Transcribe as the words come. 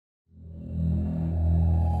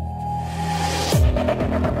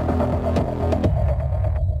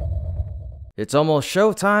It's almost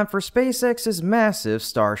showtime for SpaceX's massive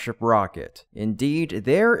Starship rocket. Indeed,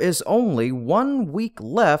 there is only 1 week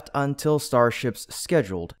left until Starship's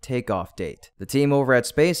scheduled takeoff date. The team over at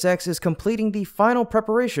SpaceX is completing the final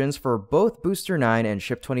preparations for both Booster 9 and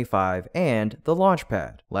Ship 25 and the launch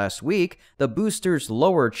pad. Last week, the booster's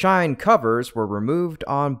lower chine covers were removed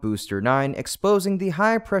on Booster 9, exposing the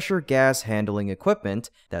high-pressure gas handling equipment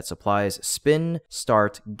that supplies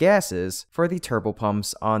spin-start gases for the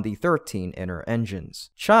turbopumps on the 13 inner engines.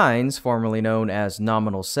 Chines, formerly known as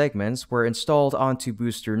nominal segments, were installed onto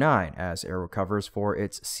Booster 9 as aerocovers for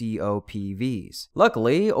its COPVs.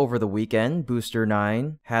 Luckily, over the weekend, Booster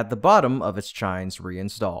 9 had the bottom of its chines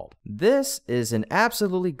reinstalled. This is an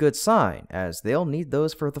absolutely good sign, as they'll need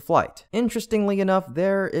those for the flight. Interestingly enough,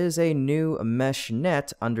 there is a new mesh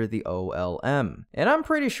net under the OLM, and I'm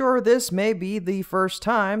pretty sure this may be the first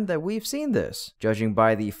time that we've seen this. Judging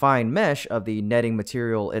by the fine mesh of the netting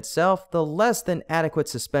material itself, the less than adequate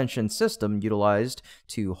suspension system utilized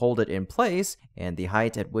to hold it in place, and the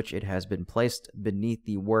height at which it has been placed beneath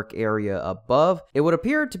the work area above, it would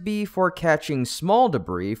appear to be for catching small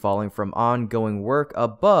debris falling from ongoing work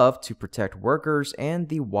above to protect workers and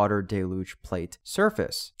the water deluge plate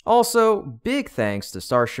surface. Also, big thanks to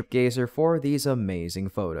Starship Gazer for these amazing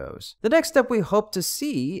photos. The next step we hope to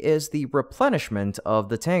see is the replenishment of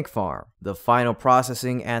the tank farm. The final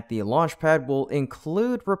processing at the launch pad will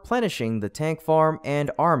include replenishing the tank farm and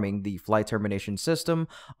arming the flight termination system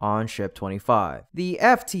on Ship 25. The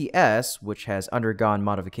FTS, which has undergone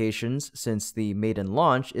modifications since the maiden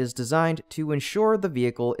launch, is designed to ensure the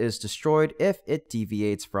vehicle is destroyed if it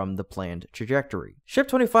deviates from the planned trajectory. Ship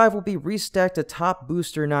 25 will be restacked atop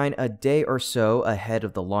Booster 9 a day or so ahead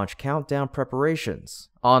of the launch countdown preparations.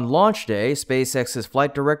 On launch day, SpaceX's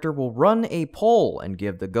flight director will run a poll and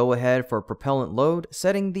give the go-ahead for propellant load,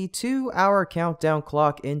 setting the 2-hour countdown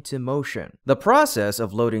clock into motion. The process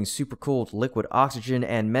of loading supercooled liquid oxygen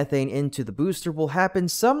and methane into the booster will happen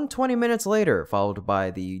some 20 minutes later, followed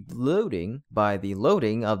by the loading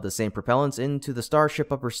of the same propellants into the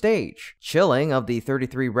Starship upper stage. Chilling of the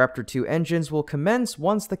 33 Raptor 2 engines will commence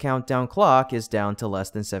once the countdown clock is down to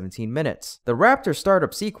less than 17 minutes. The Raptor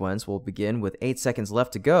startup sequence will begin with 8 seconds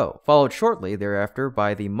left to go, followed shortly thereafter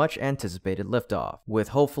by the much-anticipated liftoff. With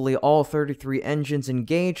hopefully all 33 engines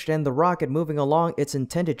engaged and the rocket moving along its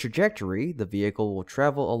intended trajectory, the vehicle will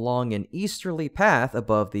travel along an easterly path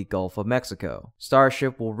above the Gulf of Mexico.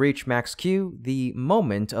 Starship will reach max Q, the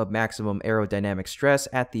moment of maximum aerodynamic stress,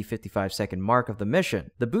 at the 55-second mark of the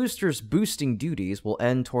mission. The booster's boosting duties will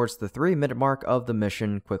end towards the 3-minute mark of the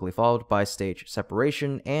mission, quickly followed by stage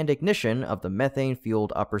separation and ignition of the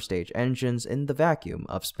methane-fueled upper stage engines in the vacuum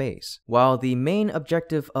of space. While the main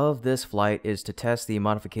objective of this flight is to test the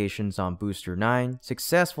modifications on Booster 9,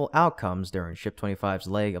 successful outcomes during Ship 25's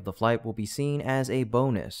leg of the flight will be seen as a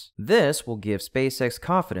bonus. This will give SpaceX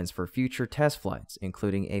confidence for future test flights,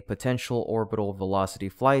 including a potential orbital velocity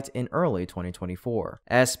flight in early 2024.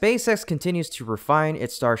 As SpaceX continues to refine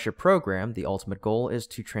its Starship program, the ultimate goal is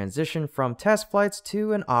to transition from test flights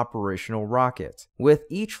to an operational rocket. With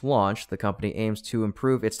each launch, the company aims to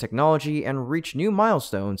improve its technology and reach new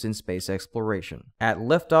milestones in space exploration. At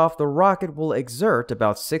liftoff, the rocket will exert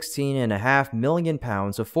about 16.5 million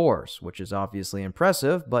pounds of force, which is obviously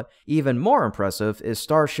impressive, but even more impressive is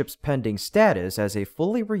Starship's pending status as a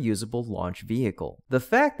fully reusable launch vehicle. The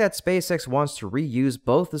fact that SpaceX wants to reuse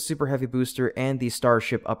both the Super Heavy booster and the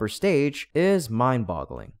Starship upper stage is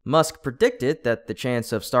mind-boggling. Musk predicted that the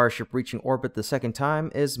chance of Starship reaching orbit the second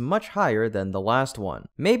time is much higher than the last one.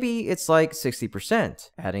 Maybe it's like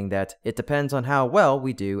 60%, adding that it depends on how well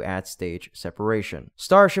we do at stage separation.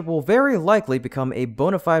 Starship will very likely become a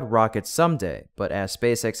bona fide rocket someday, but as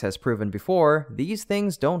SpaceX has proven before, these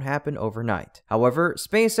things don't happen overnight. However,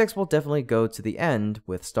 SpaceX will definitely go to the end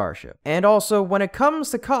with Starship. And also, when it comes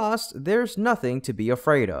to cost, there's nothing to be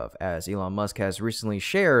afraid of, as Elon Musk has recently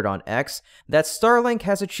shared on X that Starlink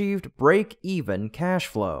has achieved break-even cash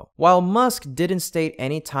flow. While Musk didn't state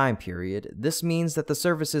any time period, this means that the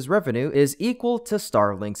service's revenue is equal to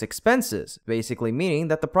Starlink's expenses, basically meaning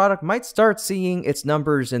that the product might start seeing its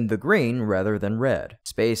numbers in the green rather than red.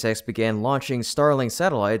 SpaceX began launching Starlink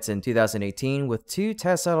satellites in 2018 with 2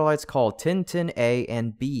 test satellites called Tintin A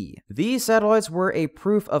and B. These satellites were a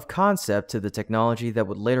proof of concept to the technology that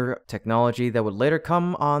would later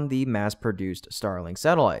come on the mass-produced Starlink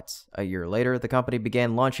satellites. A year later, the company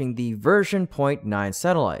began launching the version 0.9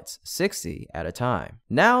 satellites, 60 at a time.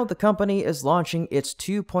 Now, the company is launching its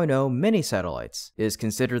 2.0 mini satellites. It is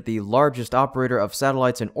considered the largest operator operator of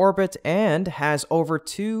satellites in orbit and has over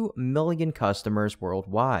 2 million customers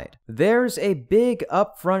worldwide. There's a big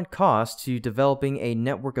upfront cost to developing a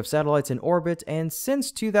network of satellites in orbit, and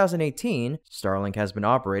since 2018, Starlink has been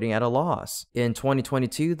operating at a loss. In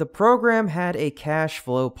 2022, the program had a cash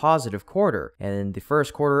flow positive quarter, and in the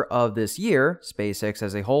first quarter of this year, SpaceX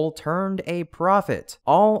as a whole turned a profit.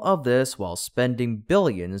 All of this while spending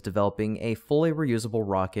billions developing a fully reusable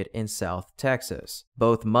rocket in South Texas.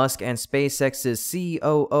 Both Musk and SpaceX's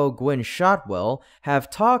COO Gwynne Shotwell have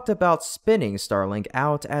talked about spinning Starlink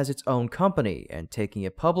out as its own company and taking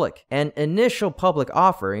it public. An initial public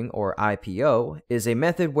offering, or IPO, is a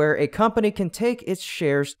method where a company can take its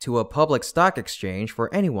shares to a public stock exchange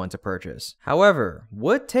for anyone to purchase. However,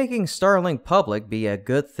 would taking Starlink public be a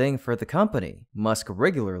good thing for the company? Musk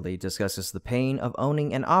regularly discusses the pain of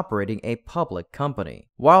owning and operating a public company.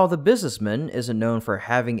 While the businessman isn't known for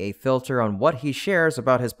having a filter on what he shares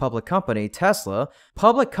about his public company, Tesla,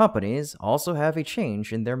 public companies also have a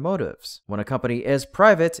change in their motives. When a company is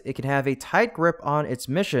private, it can have a tight grip on its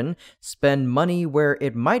mission, spend money where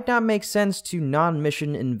it might not make sense to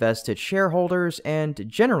non-mission invested shareholders, and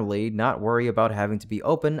generally not worry about having to be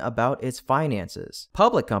open about its finances.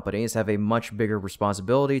 Public companies have a much bigger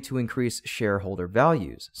responsibility to increase shareholder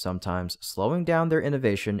values, sometimes slowing down their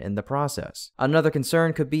innovation in the process. Another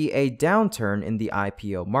concern could be a downturn in the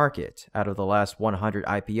IPO market. Out of the last 100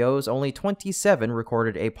 IPOs, only 27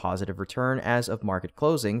 recorded a positive return as of market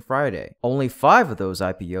closing Friday. Only 5 of those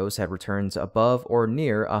IPOs had returns above or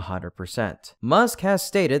near 100%. Musk has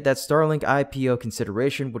stated that Starlink IPO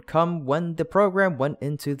consideration would come when the program went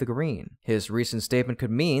into the green. His recent statement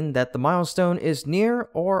could mean that the milestone is near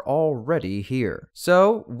or already here.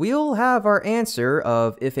 So we'll have our answer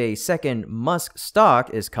of if a second Musk stock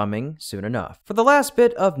is coming soon enough. For the last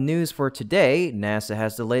bit of news for today, NASA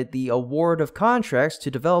has delayed the award of contracts to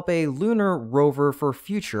develop a lunar rover for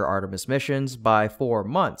future Artemis missions by 4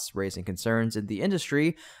 months, raising concerns in the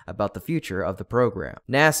industry about the future of the program.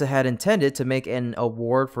 NASA had intended to make an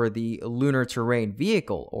award for the Lunar Terrain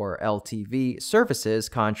Vehicle, or LTV, services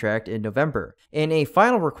contract in November. In a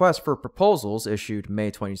final request for proposals issued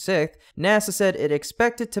May 26th, NASA said it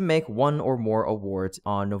expected to make 1 or more awards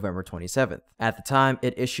on November 27th. At the time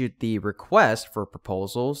it issued the request for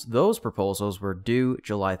proposals, those proposals were due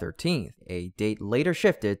July 13th, a date later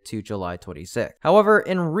shifted to July 26th. However,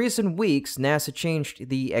 in recent weeks, NASA changed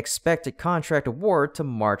the expected contract award to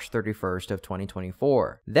March 31st of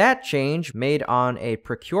 2024. That change, made on a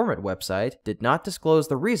procurement website, did not disclose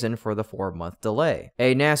the reason for the 4-month delay.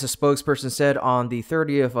 A NASA spokesperson said on the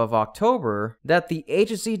 30th of October that the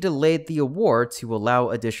agency delayed the award to allow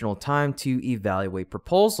additional time to evaluate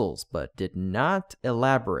proposals, but did not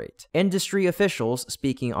elaborate. Industry officials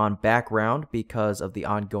speaking on background because of the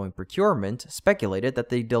ongoing procurement speculated that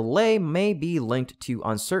the delay may be linked to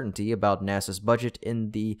uncertainty about NASA's budget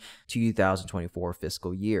in the 2024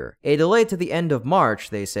 fiscal year. A delay to the end of March,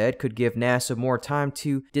 they said, could give NASA more time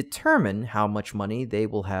to determine how much money they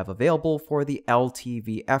will have available for the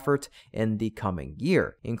LTV effort in the coming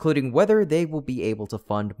year, including whether they will be able to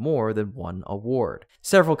fund more than one award.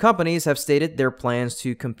 Several companies have stated their plans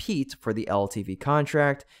to compete for the LTV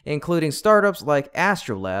contract, including startups like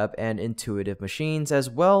Astrolab and Intuitive Machines, as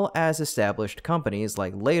well as established companies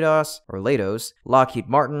like Leidos, Lockheed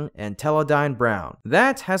Martin, and Teledyne Brown.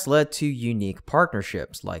 That has led to unique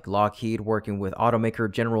partnerships, like Lockheed working with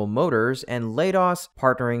automaker General Motors and Leidos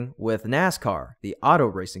partnering with NASCAR, the auto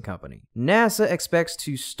racing company. NASA expects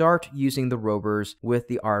to start using the rovers with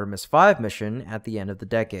the Artemis 5 mission at the end of the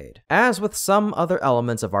decade. As with some other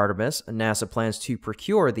elements of Artemis, NASA plans to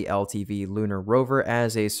procure the LTV lunar rover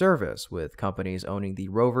as a service, with companies owning the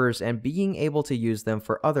rovers and being able to use them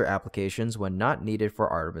for other applications when not needed for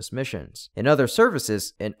Artemis missions. In other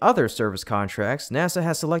service contracts, NASA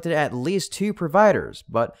has selected at least 2 providers,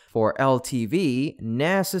 but for LTV,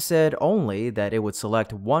 NASA said only that it would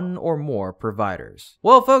select 1 or more providers.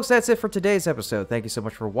 Well, folks, that's it for today's episode. Thank you so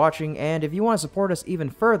much for watching, and if you want to support us even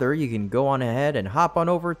further, you can go on ahead and hop on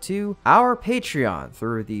over to our Patreon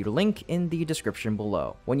through the link in the description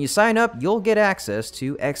below. When you sign up, you'll get access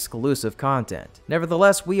to exclusive content.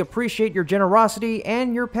 Nevertheless, we appreciate your generosity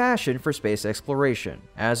and your passion for space exploration.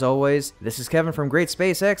 As always, this is Kevin from Great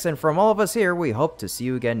SpaceX, and from all of us here, we hope to see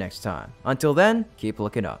you again next time. Until then, keep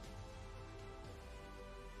looking up.